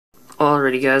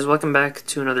Alrighty guys, welcome back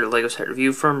to another LEGO set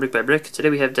review from BrickByBrick. Today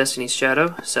we have Destiny's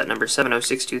Shadow, set number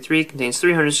 70623, contains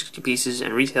 360 pieces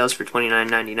and retails for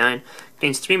 $29.99.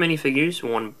 Contains 3 minifigures,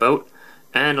 1 boat,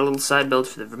 and a little side build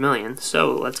for the Vermilion,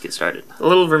 so let's get started. A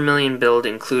little Vermilion build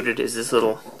included is this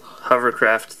little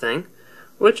hovercraft thing,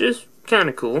 which is kind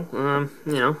of cool.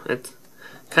 It's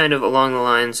kind of along the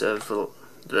lines of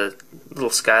the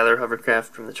little Skylar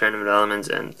hovercraft from the Tournament of Elements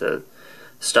and the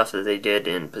stuff that they did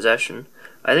in Possession.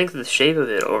 I think the shape of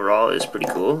it overall is pretty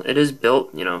cool. It is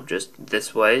built, just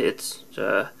this way. It's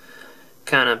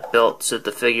kind of built so that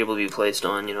the figure will be placed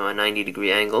on, a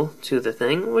 90-degree angle to the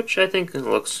thing, which I think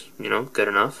looks, good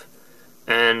enough.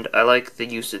 And I like the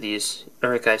use of these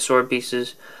Urikai sword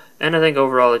pieces, and I think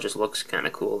overall it just looks kind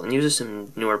of cool. And uses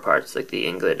some newer parts like the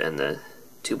inglet and the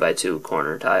 2x2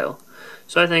 corner tile.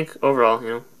 So I think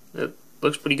overall, it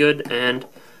looks pretty good, and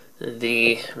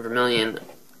the Vermilion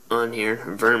on here,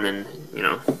 Vermin,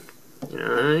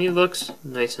 he looks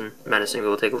nice and menacing, but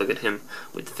we'll take a look at him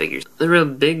with the figures. The real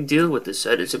big deal with this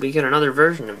set is that we get another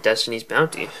version of Destiny's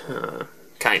Bounty,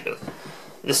 kind of.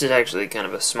 This is actually kind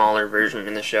of a smaller version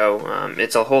in the show.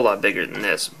 It's a whole lot bigger than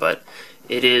this, but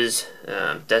it is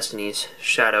Destiny's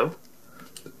Shadow.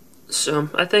 So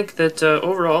I think that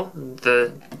overall,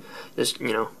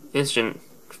 instant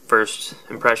first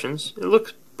impressions, it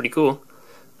looks pretty cool.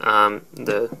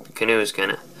 The canoes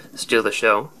kind of steal the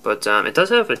show, but it does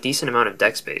have a decent amount of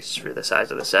deck space for the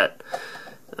size of the set,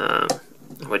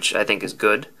 which I think is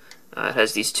good. It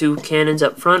has these 2 cannons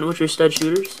up front, which are stud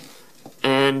shooters,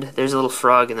 and there's a little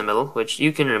frog in the middle, which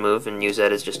you can remove and use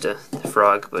that as just a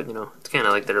frog, but it's kind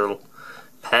of like their little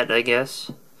pet, I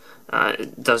guess.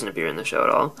 It doesn't appear in the show at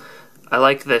all. I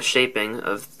like the shaping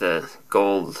of the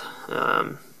gold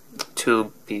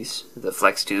tube piece, the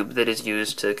flex tube, that is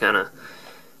used to kind of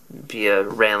be a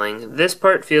railing. This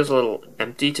part feels a little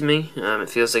empty to me. It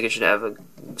feels like it should have a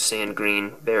sand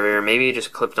green barrier, maybe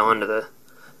just clipped onto the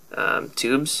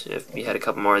tubes. If you had a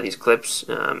couple more of these clips,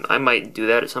 I might do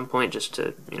that at some point just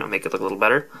to make it look a little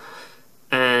better.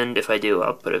 And if I do,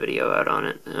 I'll put a video out on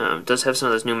it. It does have some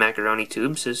of those new macaroni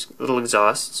tubes, there's little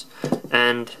exhausts,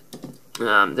 and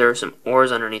there are some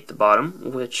oars underneath the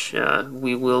bottom, which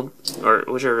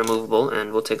which are removable,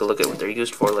 and we'll take a look at what they're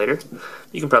used for later.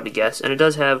 You can probably guess. And it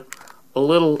does have a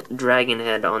little dragon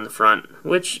head on the front,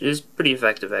 which is pretty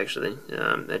effective actually,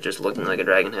 at just looking like a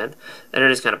dragon head. And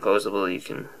it is kind of posable, you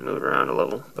can move it around a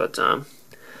little, but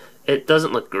it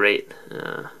doesn't look great.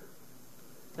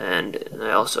 And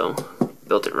I also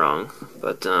built it wrong,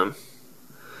 but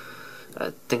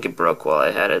I think it broke while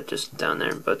I had it just down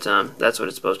there, but that's what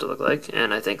it's supposed to look like,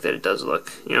 and I think that it does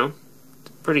look,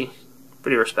 pretty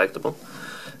respectable.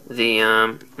 The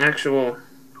actual,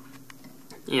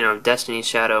 Destiny's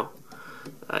Shadow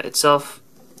itself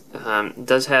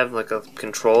does have like a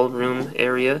control room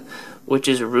area, which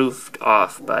is roofed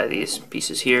off by these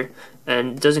pieces here,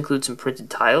 and does include some printed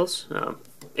tiles,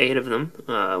 8 of them,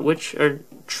 which are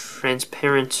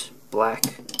transparent black.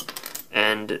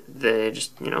 And they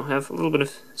just, have a little bit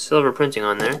of silver printing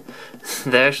on there.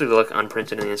 They actually look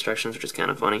unprinted in the instructions, which is kind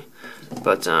of funny.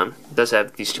 But it does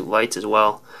have these 2 lights as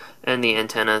well, and the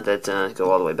antenna that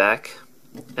go all the way back.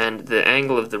 And the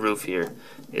angle of the roof here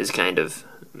is kind of,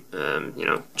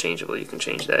 changeable. You can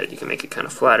change that. You can make it kind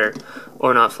of flatter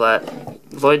or not flat.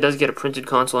 Lloyd does get a printed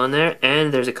console in there,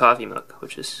 and there's a coffee mug,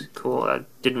 which is cool. I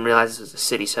didn't realize this was a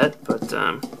city set, but,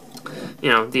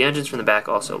 the engines from the back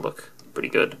also look pretty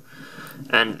good.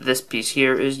 And this piece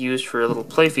here is used for a little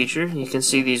play feature. You can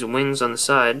see these wings on the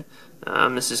side.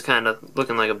 This is kind of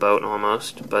looking like a boat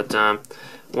almost, but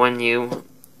when you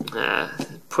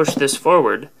push this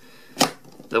forward,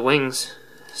 the wings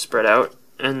spread out,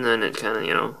 and then it kind of, I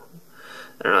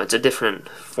don't know, it's a different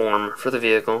form for the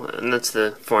vehicle, and that's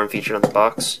the form featured on the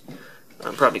box,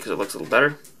 probably because it looks a little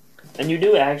better. And you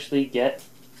do actually get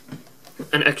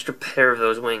an extra pair of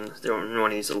those wings. They're in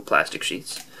one of these little plastic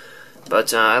sheets.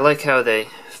 But I like how they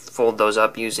fold those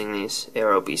up using these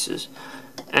arrow pieces.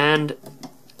 And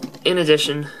in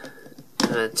addition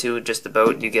to just the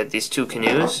boat, you get these 2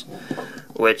 canoes,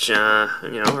 which,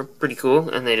 are pretty cool.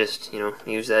 And they just,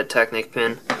 use that Technic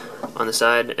pin on the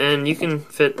side. And you can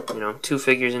fit, 2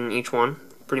 figures in each one,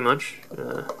 pretty much.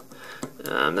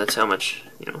 That's how much,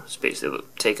 space they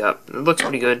take up. It looks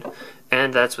pretty good.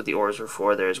 And that's what the oars are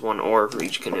for. There's 1 oar for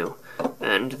each canoe.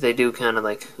 And they do kind of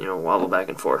like, wobble back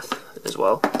and forth as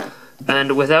well.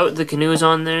 And without the canoes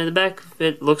on there, the back of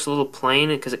it looks a little plain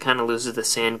because it kind of loses the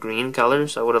sand green color.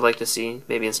 So I would have liked to see,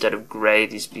 maybe instead of gray,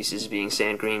 these pieces being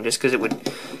sand green, just because it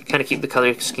would kind of keep the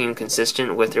color scheme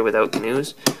consistent with or without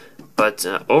canoes. But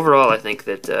overall, I think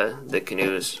that the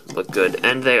canoes look good,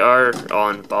 and they are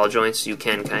on ball joints. You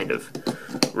can kind of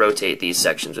rotate these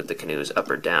sections with the canoes up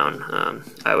or down.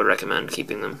 I would recommend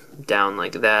keeping them down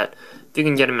like that. If you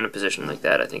can get them in a position like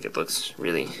that, I think it looks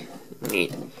really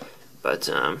neat. But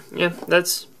yeah,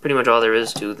 that's pretty much all there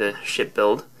is to the ship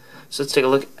build. So let's take a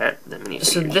look at the minifigures.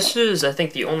 So this is, I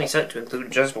think, the only set to include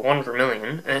just one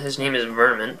Vermilion, and his name is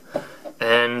Vermin.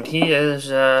 And he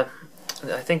is, I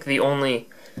think, the only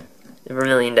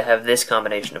Vermilion to have this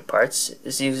combination of parts.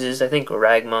 This uses, I think,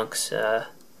 Ragmonk's, yeah,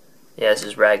 this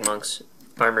is Ragmonk's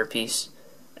armor piece,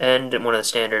 and one of the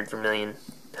standard Vermilion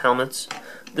helmets.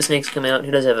 The snake's coming out.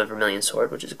 He does have a Vermilion sword,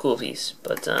 which is a cool piece,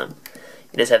 but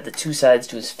he does have the two sides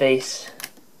to his face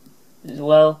as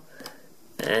well.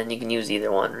 And you can use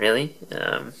either one, really.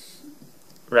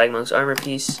 Ragmonk's armor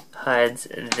piece hides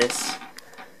this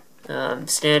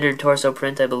standard torso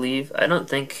print, I believe. I don't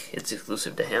think it's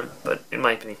exclusive to him, but it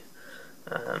might be.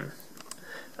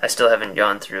 I still haven't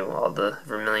gone through all the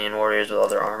Vermilion warriors with all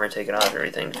their armor taken off and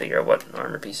everything to figure out what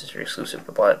armor pieces are exclusive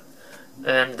to what.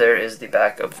 And there is the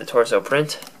back of the torso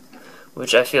print,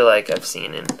 which I feel like I've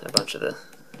seen in a bunch of the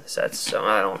sets, so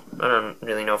I don't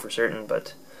really know for certain,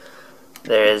 but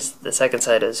there is the second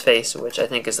side of his face, which I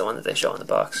think is the one that they show in the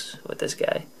box with this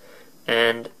guy.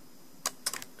 And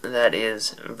that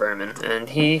is Vermin. And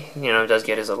he, you know, does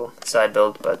get his little side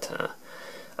build, but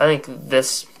I think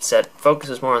this set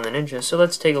focuses more on the ninja, so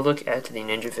let's take a look at the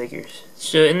ninja figures.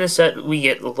 So in this set, we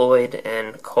get Lloyd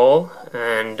and Cole,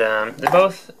 and they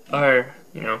both are,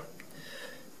 you know,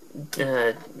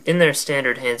 in their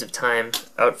standard Hands of Time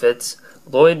outfits.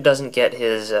 Lloyd doesn't get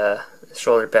his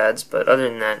shoulder pads, but other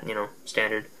than that, you know,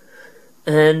 standard.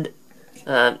 And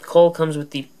Cole comes with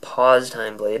the pause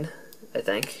time blade, I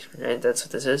think, right? That's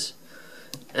what this is.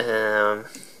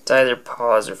 It's either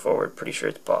pause or forward, pretty sure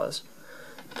it's pause.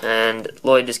 And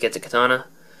Lloyd just gets a katana.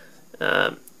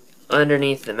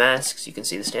 Underneath the masks, you can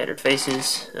see the standard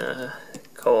faces.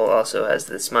 Cole also has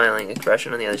the smiling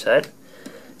expression on the other side.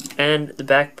 And the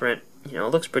back print, you know,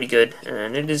 looks pretty good,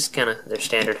 and it is kind of their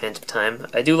standard Hands of Time.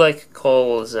 I do like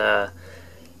Cole's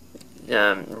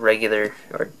regular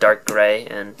or dark gray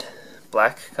and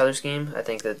black color scheme. I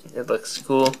think that it looks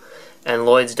cool. And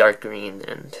Lloyd's dark green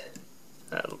and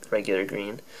regular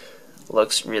green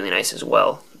looks really nice as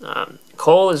well.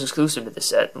 Cole is exclusive to the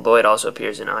set. Lloyd also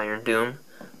appears in Iron Doom.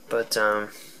 But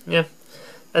yeah,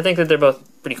 I think that they're both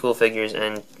pretty cool figures,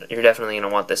 and you're definitely going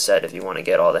to want this set if you want to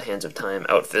get all the Hands of Time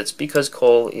outfits, because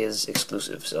Cole is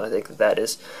exclusive, so I think that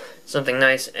is something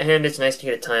nice, and it's nice to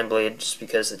get a Time Blade just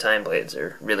because the Time Blades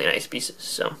are really nice pieces.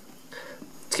 So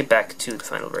let's get back to the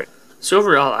final verdict. So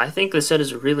overall, I think the set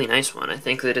is a really nice one. I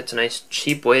think that it's a nice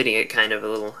cheap way to get kind of a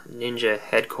little ninja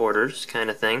headquarters kind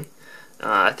of thing.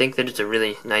 I think that it's a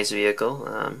really nice vehicle,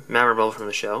 memorable from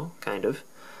the show, kind of,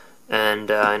 and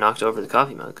I knocked over the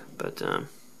coffee mug, but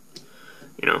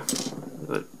you know,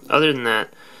 but other than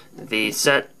that, the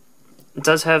set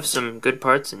does have some good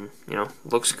parts and, you know,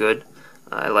 looks good.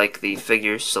 I like the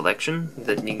figures selection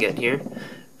that you get here,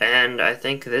 and I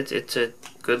think that it's a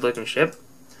good looking ship.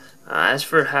 As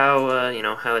for how, you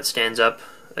know, how it stands up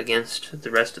against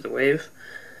the rest of the wave,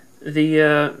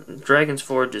 the Dragon's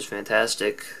Forge is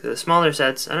fantastic. The smaller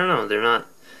sets, I don't know, they're not.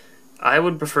 I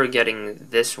would prefer getting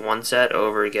this one set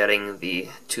over getting the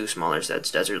two smaller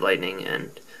sets, Desert Lightning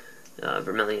and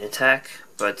Vermilion Attack,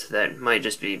 but that might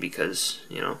just be because,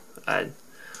 you know, I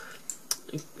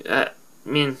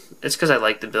mean, it's because I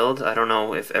like the build. I don't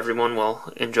know if everyone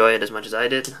will enjoy it as much as I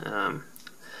did.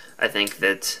 I think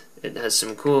that it has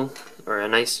some cool, or a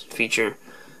nice feature,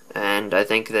 and I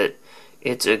think that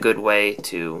it's a good way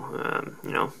to,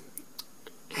 you know,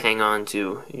 hang on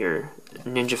to your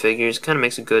ninja figures. Kind of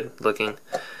makes a good looking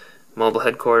mobile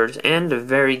headquarters, and a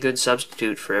very good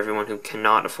substitute for everyone who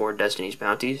cannot afford Destiny's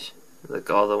Bounties,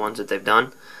 like all the ones that they've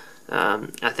done.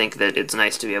 I think that it's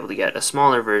nice to be able to get a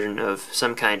smaller version of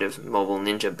some kind of mobile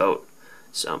ninja boat.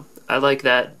 So I like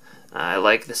that. I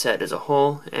like the set as a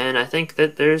whole, and I think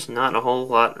that there's not a whole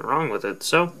lot wrong with it.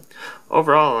 So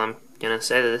overall, I'm gonna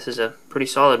say that this is a pretty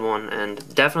solid one,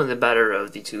 and definitely the better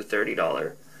of the two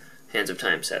 $30 Hands of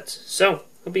Time sets. So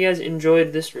hope you guys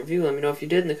enjoyed this review. Let me know if you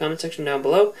did in the comment section down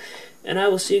below, and I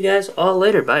will see you guys all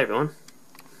later. Bye, everyone.